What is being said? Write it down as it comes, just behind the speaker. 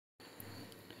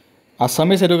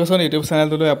Assamese education YouTube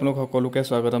চেনেলটোলৈ আপোনালোক সকলোকে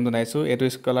স্বাগতম জনাইছোঁ। এইটো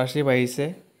স্কলাৰশ্বিপ আহিছে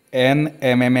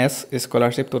NMMS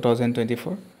স্কলাৰশ্বিপ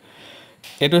 2024।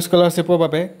 এইটো স্কলাৰশ্বিপৰ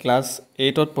বাবে ক্লাছ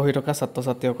 8ত পঢ়ি থকা ছাত্ৰ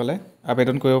ছাত্ৰীসকলে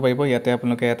আবেদন কৰিব পাৰিব। ইয়াতে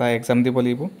আপোনালোকে এটা এক্সাম দিব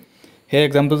লাগিব। সেই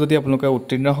এক্সামটো যদি আপোনালোকে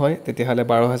উত্তীৰ্ণ হয় তেতিয়াহ'লে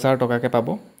 12,000 টকাকৈ পাব।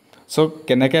 চ'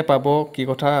 কেনেকৈ পাব কি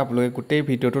কথা আপোনালোকে গোটেই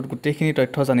ভিডিঅ'টোত গোটেইখিনি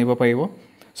তথ্য জানিব পাৰিব।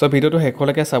 চ' ভিডিঅ'টো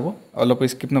শেষলৈকে চাব, অলপ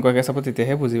স্কিপ নকৰাকৈ চাব,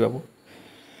 তেতিয়াহে বুজি পাব।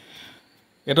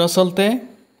 এইটো আচলতে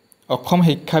অসম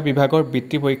শিক্ষা বিভাগৰ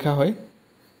বৃত্তি পৰীক্ষা হয়।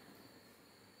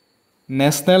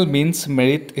 National means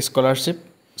merit scholarship,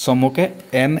 চমুকে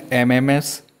NMMS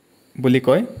বুলি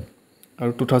কয়।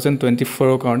 আৰু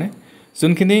 2024ৰ কাৰণে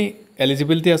যোনখিনি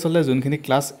এলিজিবিলিটি আচলতে যোনখিনি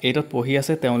ক্লাছ 8ত পঢ়ি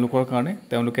আছে তেওঁলোকৰ কাৰণে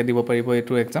তেওঁলোকে দিব পাৰিব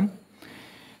এইটো এক্সাম।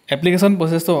 এপ্লিকেশ্যন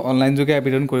প্ৰচেছটো অনলাইন যোগে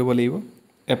আবেদন কৰিব লাগিব।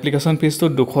 এপ্লিকেশ্যন ফিজটো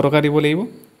 200 টকা দিব লাগিব।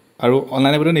 আৰু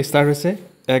অনলাইন আবেদন ষ্টাৰ্ট হৈছে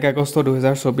 1 আগষ্ট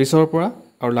 2024ৰ পৰা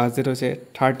আৰু লাষ্ট ডেট হৈছে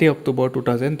 30 অক্টোবৰ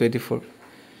 2024।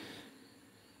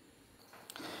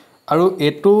 আৰু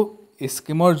এইটো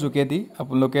স্কিমৰ যোগেদি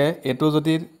আপোনালোকে এইটো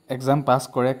যদি এক্সাম পাছ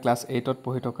কৰে ক্লাছ 8ত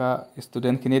পঢ়ি থকা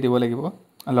ষ্টুডেণ্টখিনিয়ে দিব লাগিব,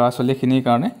 ল'ৰা ছোৱালীখিনিৰ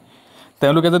কাৰণে।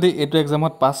 তেওঁলোকে যদি এইটো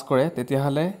এক্সামত পাছ কৰে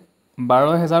তেতিয়াহ'লে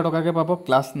 12,000 টকাকৈ পাব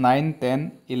ক্লাছ 9, 10,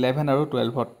 11 আৰু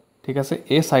 12ত। ঠিক আছে,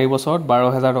 এই 4 বছৰত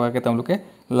 12,000 টকাকৈ তেওঁলোকে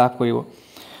লাভ কৰিব।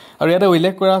 আৰু ইয়াতে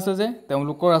উল্লেখ কৰা আছে যে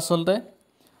তেওঁলোকৰ আচলতে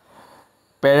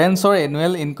পেৰেণ্টছৰ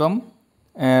এনুৱেল ইনকাম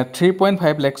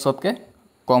 3.5 লাখছতকৈ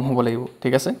কম হ'ব লাগিব।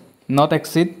 ঠিক আছে, not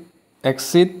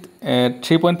exceed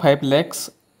 3.5 lakhs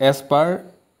as per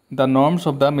the norms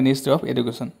of the ministry of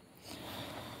education.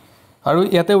 আৰু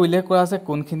ইয়াতে উল্লেখ কৰা আছে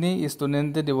কোনখিনি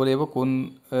ষ্টুডেণ্টে দিব লাগিব। কোন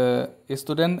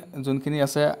ষ্টুডেণ্ট যোনখিনি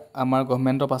আছে আমাৰ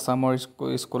গভৰ্ণমেণ্ট অফ আছামৰ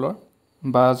স্কুলৰ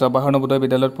বা জৱাহৰ নৱোদয়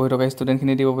বিদ্যালয়ত পঢ়ি থকা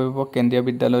ষ্টুডেণ্টখিনি দিব পাৰিব, কেন্দ্ৰীয়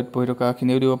বিদ্যালয়ত পঢ়ি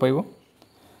থকাখিনিও দিব পাৰিব।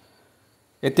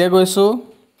 এতিয়া গৈছোঁ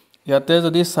ইয়াতে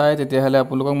যদি চাই তেতিয়াহ'লে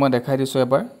আপোনালোকক মই দেখাই দিছোঁ,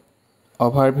 এবাৰ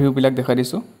অভাৰভিউবিলাক দেখাই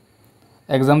দিছোঁ।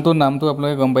 এক্সামটোৰ নামটো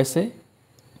আপোনালোকে গম পাইছে,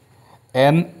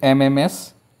 NMMS।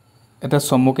 এটা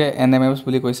চমুকে NMMS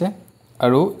বুলি কৈছে।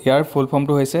 আৰু ইয়াৰ ফুল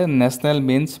ফৰ্মটো হৈছে national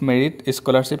means merit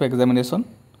scholarship examination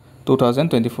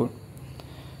 2024।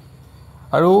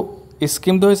 আৰু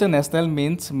স্কিমটো হৈছে নেশ্যনেল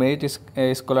মিনছ মেৰিট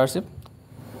স্কলাৰশ্বিপ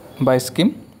বা স্কিম।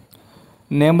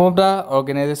 নেম অফ দ্য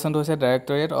অৰ্গেনাইজেশ্যনটো হৈছে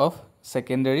directorate of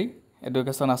secondary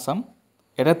education Assam.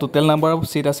 এটা টোটেল নাম্বাৰ অফ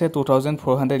ছিট আছে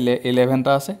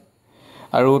 2411টা আছে।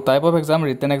 আৰু type of exam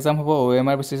written exam হ'ব,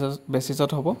 OMR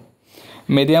বেচিছত হ'ব।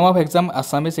 Medium of exam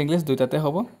Assamese English দুইটাতে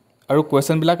হ'ব। আৰু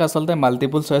কুৱেশ্যনবিলাক আচলতে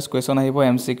মাল্টিপুল চইচ কুৱেশ্যন আহিব,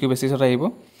 MCQ বেচিছত আহিব।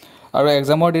 আৰু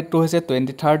এক্সামৰ ডেটটো হৈছে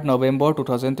 23 নৱেম্বৰ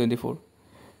 2024,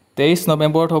 23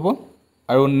 নৱেম্বৰত হ'ব।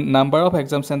 আৰু নাম্বাৰ অফ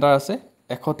এক্সাম চেণ্টাৰ আছে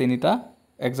 103টা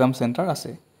এক্সাম চেণ্টাৰ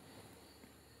আছে।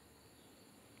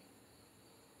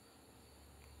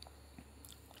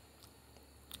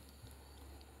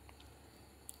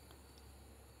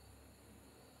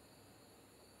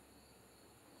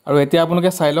 আৰু এতিয়া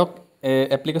আপোনালোকে চাই লওক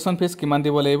এপ্লিকেশ্যন ফিজ কিমান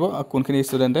দিব লাগিব। কোনখিনি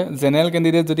ষ্টুডেণ্টে জেনেৰেল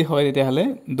কেণ্ডিডেট যদি হয় তেতিয়াহ'লে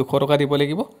 200 টকা দিব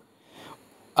লাগিব।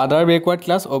 আদাৰ বেকৱাৰ্ড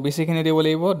ক্লাছ OBCখিনি দিব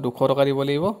লাগিব 200 টকা দিব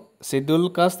লাগিব। চিডিউল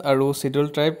কাষ্ট আৰু চিডিউল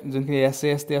ট্ৰাইব যোনখিনি SC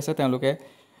ST আছে তেওঁলোকে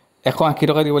 180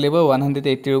 টকা দিব লাগিব,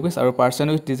 180 rupees। আৰু person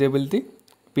with disability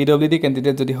PWD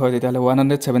candidate যদি হয় তেতিয়াহ'লে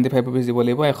 175 rupees দিব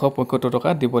লাগিব, 175 টকা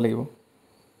দিব লাগিব।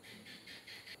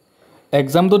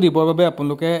 এক্সামটো দিবৰ বাবে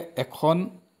আপোনালোকে এখন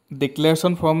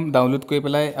ডিক্লেৰেশ্যন ফৰ্ম ডাউনলোড কৰি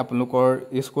পেলাই আপোনালোকৰ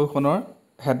স্কুলখনৰ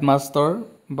হেডমাষ্টাৰ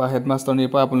বা হেডমাষ্টাৰনীৰ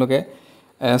পৰা আপোনালোকে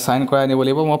চাইন কৰাই আনিব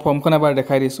লাগিব। মই ফৰ্মখন এবাৰ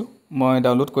দেখাই দিছোঁ, মই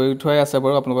ডাউনলোড কৰি থোৱাই আছে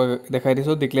বাৰু, আপোনালোকক দেখাই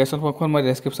দিছোঁ। ডিক্লেৰেশ্যন ফৰ্মখন মই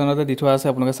ডেছক্ৰিপশ্যনতে দি থোৱা আছে,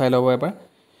 আপোনালোকে চাই ল'ব এবাৰ।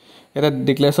 এটা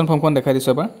ডিক্লেৰেশ্যন ফৰ্মখন দেখাই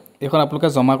দিছোঁ এবাৰ। এইখন আপোনালোকে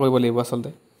জমা কৰিব লাগিব আচলতে।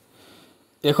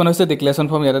 এইখন হৈছে ডিক্লেৰেশ্যন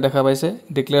ফৰ্ম, ইয়াতে দেখা পাইছে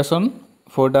declaration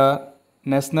for the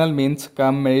national means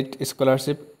কাম মেৰিট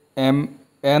স্কলাৰশ্বিপ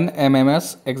NMMS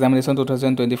এক্সামিনেশ্যন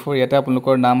 2024। ইয়াতে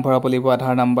আপোনালোকৰ নাম ভৰাব লাগিব,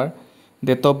 আধাৰ নাম্বাৰ,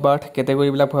 ডেট অফ বাৰ্থ,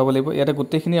 কেটেগৰীবিলাক ভৰাব লাগিব। ইয়াতে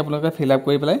গোটেইখিনি আপোনালোকে ফিল আপ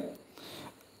কৰি পেলাই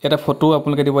ইয়াতে ফটো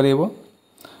আপোনালোকে দিব লাগিব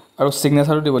আৰু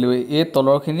ছিগনেচাৰো দিব লাগিব। এই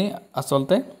তলৰখিনি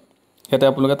আচলতে ইয়াতে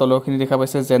আপোনালোকে তলৰখিনি দেখা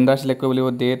পাইছে, জেণ্ডাৰ চিলেক্ট কৰিব লাগিব,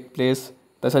 ডেট, প্লেচ,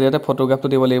 তাৰপিছত ইয়াতে ফটোগ্ৰাফটো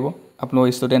দিব লাগিব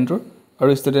আপোনালোকৰ ষ্টুডেণ্টটোৰ। আৰু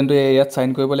ষ্টুডেণ্টটোৱে ইয়াত চাইন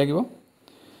কৰিব লাগিব।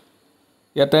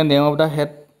 ইয়াতে name of the head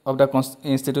of the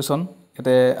institution,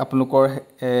 ইয়াতে আপোনালোকৰ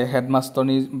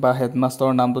হেডমাষ্টৰণী বা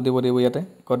হেডমাষ্টৰৰ নামটো দিব লাগিব। ইয়াতে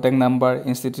contact number,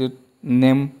 institute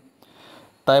name,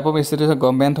 type of institution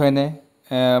government হয়নে,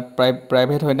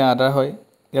 প্ৰাইভেট হয়নে, আদাৰ হয়।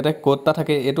 ইয়াতে ক'ড এটা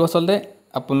থাকে, এইটো আচলতে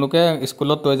আপোনালোকে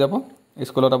স্কুলত লৈ যাব।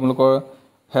 স্কুলত আপোনালোকৰ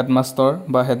হেডমাষ্টৰ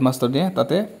বা হেডমাষ্টৰণীয়ে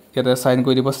তাতে ইয়াতে চাইন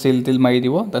কৰি দিব, চিল টিল মাৰি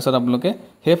দিব। তাৰপিছত আপোনালোকে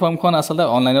সেই ফৰ্মখন আচলতে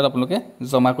অনলাইনত আপোনালোকে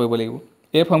জমা কৰিব লাগিব।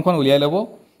 এই ফৰ্মখন উলিয়াই ল'ব।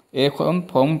 এইখন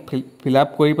ফৰ্ম ফিল আপ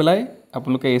কৰি পেলাই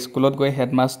আপোনালোকে স্কুলত গৈ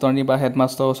হেডমাষ্টৰণী বা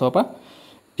হেডমাষ্টৰৰ ওচৰৰ পৰা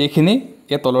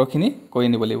এই তলৰখিনি কৰি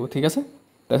নিব লাগিব। ঠিক আছে।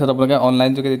 তাৰপিছত আপোনালোকে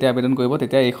অনলাইন যোগে যেতিয়া আবেদন কৰিব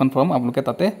তেতিয়া এইখন ফৰ্ম আপোনালোকে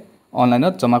তাতে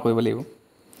অনলাইনত জমা কৰিব লাগিব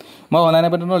মই অনলাইন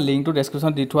আবেদনৰ লিংকটো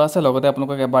ডেছক্ৰিপশ্যনত দি থোৱা আছে লগতে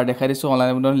আপোনালোকক এবাৰ দেখাই দিছোঁ অনলাইন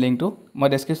আবেদনৰ লিংকটো মই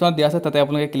ডেছক্ৰিপশ্যনত দিয়া আছে তাতে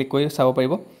আপোনালোকে ক্লিক কৰি চাব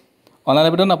পাৰিব অনলাইন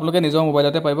আবেদন আপোনালোকে নিজৰ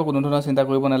মোবাইলতে পাৰিব কোনো ধৰণৰ চিন্তা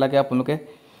কৰিব নালাগে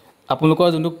আপোনালোকৰ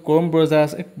যোনটো ক্ৰোম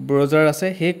ব্ৰাউজাৰ আছে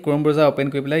সেই ক্ৰোম ব্ৰাউজাৰ ওপেন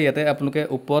কৰি পেলাই ইয়াতে আপোনালোকে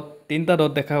ওপৰত তিনিটা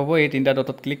ডট দেখা পাব এই তিনিটা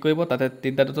ডটত ক্লিক কৰিব তাতে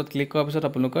তিনিটা ডটত ক্লিক কৰাৰ পিছত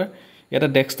আপোনালোকৰ ইয়াতে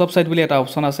ডেস্কটপ সাইট বুলি এটা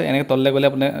অপচন আছে এনেকৈ তললৈ গ'লে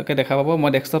আপোনালোকে দেখা পাব মই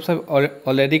ডেস্কটপ সাইট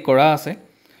অলৰেডি কৰা আছে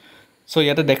সো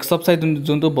ইয়াতে ডেস্কটপ সাইট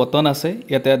যোনটো বটন আছে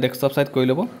ইয়াতে ডেস্কটপ সাইট কৰি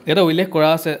ল'ব এটা উল্লেখ কৰা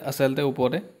আছে আচলতে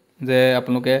ওপৰতে যে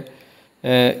আপোনালোকে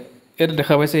এটা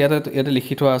দেখা পাইছে ইয়াতে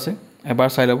লিখি থোৱা আছে এবাৰ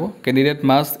চাই ল'ব candidate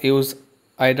must use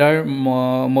আইদাৰ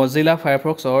Mozilla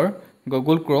Firefox or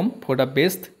Google Chrome for the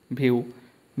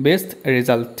best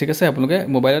result ঠিক আছে আপোনালোকে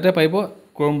মোবাইলতে পাৰিব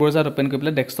ক্ৰোম ব্ৰাউজাৰ ওপেন কৰি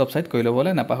পেলাই ডেস্কটপ সাইট কৰি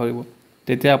ল'বলৈ নাপাহৰিব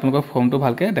তেতিয়া আপোনালোকৰ ফৰ্মটো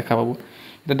ভালকৈ দেখা পাব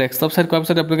এতিয়া ডেস্কটপ সাইট কৰাৰ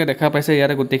পিছত আপোনালোকে দেখা পাইছে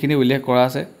ইয়াতে গোটেইখিনি উল্লেখ কৰা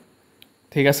আছে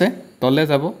ঠিক আছে তললৈ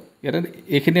যাব ইয়াতে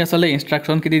এইখিনি আচলতে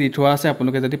ইনষ্ট্ৰাকশ্যনখিনি দি থোৱা আছে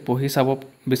আপোনালোকে যদি পঢ়ি চাব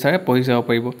বিচাৰে পঢ়ি চাব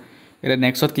পাৰিব এতিয়া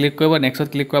নেক্সটত ক্লিক কৰিব নেক্সটত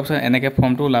ক্লিক কৰাৰ পিছত এনেকৈ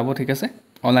ফৰ্মটো ওলাব ঠিক আছে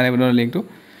অনলাইন আবেদনৰ লিংকটো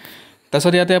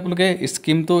তাৰপিছত ইয়াতে আপোনালোকে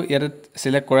স্কিমটো ইয়াতে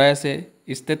চিলেক্ট কৰাই আছে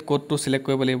ষ্টেট কোডটো চিলেক্ট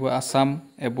কৰিব লাগিব আছাম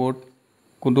এবোৰ্ড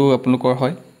কোনটো আপোনালোকৰ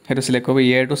হয় সেইটো চিলেক্ট কৰিব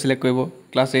ইয়েৰটো চিলেক্ট কৰিব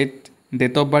ক্লাছ 8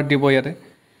 ডেট অফ বাৰ্থ দিব ইয়াতে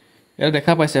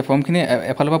দেখা পাইছে ফৰ্মখিনি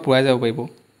এফালৰ পৰা পুৰাই যাব পাৰিব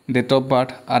date of birth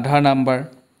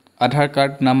Aadhaar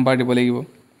card number দিব লাগিব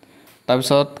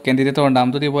তাৰপিছত কেণ্ডিডেটৰ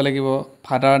নামটো দিব লাগিব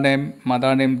ফাদাৰ নেম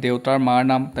মাদাৰ নেম দেউতাৰ মাৰ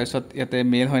নাম তাৰপিছত ইয়াতে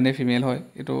মেল হয় নে ফিমেল হয়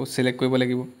এইটো চিলেক্ট কৰিব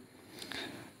লাগিব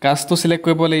কাষ্টটো চিলেক্ট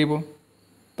কৰিব লাগিব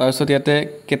তাৰপিছত ইয়াতে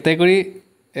কেটেগৰী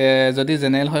যদি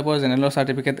জেনেৰেল হয় বাৰু জেনেৰেলৰ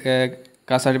চাৰ্টিফিকেট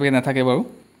কাষ্ট চাৰ্টিফিকেট নাথাকে বাৰু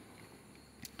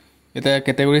এতিয়া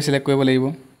কেটেগৰী চিলেক্ট কৰিব লাগিব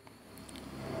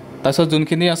তাৰপিছত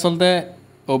যোনখিনি আচলতে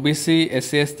OBC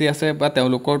SC ST আছে বা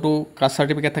তেওঁলোকৰটো কাষ্ট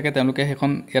চাৰ্টিফিকেট থাকে তেওঁলোকে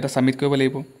সেইখন ইয়াতে ছাবমিট কৰিব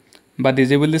লাগিব বা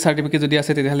ডিজেবিলিটি চাৰ্টিফিকেট যদি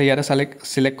আছে তেতিয়াহ'লে ইয়াতে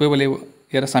চিলেক্ট কৰিব লাগিব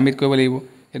ইয়াতে ছাবমিট কৰিব লাগিব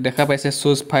দেখা পাইছে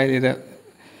চুজ ফাইল এতিয়া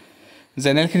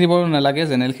জেনেৰেলখিনি বাৰু নালাগে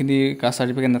জেনেৰেলখিনি কাষ্ট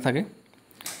চাৰ্টিফিকেট নাথাকে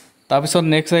তাৰপিছত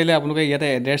নেক্সট আহিলে আপোনালোকে ইয়াতে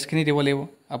এড্ৰেছখিনি দিব লাগিব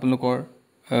আপোনালোকৰ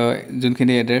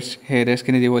যোনখিনি এড্ৰেছ সেই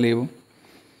এড্ৰেছখিনি দিব লাগিব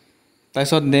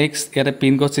তাৰপিছত নেক্সট ইয়াতে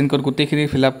পিন কোড গোটেইখিনি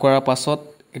ফিল আপ কৰাৰ পাছত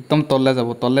একদম তললৈ যাব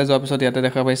তললৈ যোৱাৰ পিছত ইয়াতে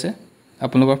দেখা পাইছে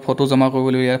আপোনালোকৰ ফটো জমা কৰিব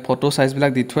লাগিব ইয়াত ফটো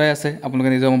সাইজবিলাক দি থোৱাই আছে আপোনালোকে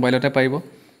নিজৰ মোবাইলতে পাৰিব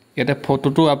ইয়াতে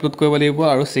ফটোটো আপলোড কৰিব লাগিব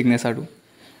আৰু সিগনেচাৰটো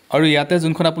আৰু ইয়াতে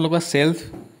যোনখন আপোনালোকৰ সেলফ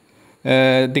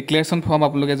ডিক্লেৰেশ্যন ফৰ্ম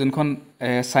আপোনালোকে যোনখন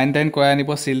সাইন টাইন কৰাই আনিব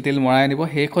সিল টিল মৰাই আনিব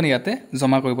সেইখন ইয়াতে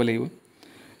জমা কৰিব লাগিব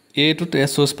এইটো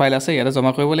চুজ ফাইল আছে ইয়াতে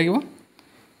জমা কৰিব লাগিব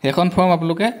সেইখন ফৰ্ম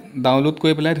আপোনালোকে ডাউনলোড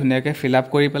কৰি পেলাই ধুনীয়াকৈ ফিল আপ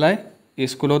কৰি পেলাই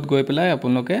স্কুলত গৈ পেলাই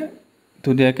আপোনালোকে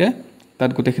ধুনীয়াকৈ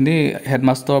তাত গোটেইখিনি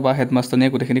হেডমাষ্টাৰ বা হেডমাষ্টাৰনিয়ে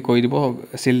গোটেইখিনি কৰি দিব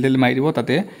সিল টিল মাৰি দিব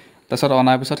তাতে তাৰপিছত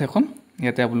অনাৰ পিছত সেইখন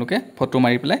ইয়াতে আপোনালোকে ফটো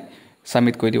মাৰি পেলাই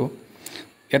ছাবমিট কৰি দিব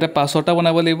ইয়াতে পাছৱৰ্ড এটা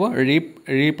বনাব লাগিব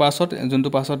পাছৱৰ্ড যোনটো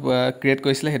পাছৱৰ্ড ক্ৰিয়েট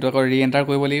কৰিছিলে সেইটো আকৌ এণ্টাৰ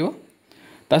কৰিব লাগিব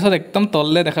তাৰপিছত একদম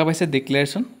তললৈ দেখা পাইছে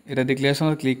ডিক্লেৰেশ্যন এটা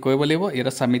ডিক্লেৰেশ্যনত ক্লিক কৰিব লাগিব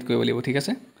ইয়াতে ছাবমিট কৰিব লাগিব ঠিক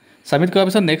আছে ছাবমিট কৰাৰ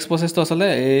পিছত নেক্সট প্ৰচেছটো আচলতে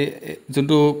এই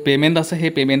যোনটো পে'মেণ্ট আছে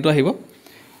সেই পে'মেণ্টটো আহিব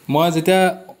মই যেতিয়া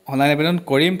অনলাইন আবেদন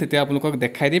কৰিম তেতিয়া আপোনালোকক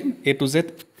দেখাই দিম A to Z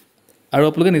আৰু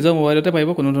আপোনালোকে নিজৰ মোবাইলতে পাৰিব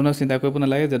কোনো ধৰণৰ চিন্তা কৰিব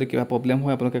নালাগে যদি কিবা প্ৰব্লেম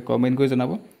হয় আপোনালোকে কমেণ্ট কৰি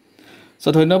জনাব সো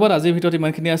ধন্যবাদ আজিৰ ভিডিঅ'ত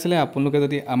ইমানখিনি আছিলে আপোনালোকে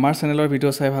যদি আমাৰ চেনেলৰ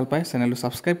ভিডিঅ' চাই ভাল পায় চেনেলটো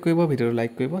ছাবস্ক্ৰাইব কৰিব ভিডিঅ'টো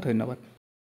লাইক কৰিব ধন্যবাদ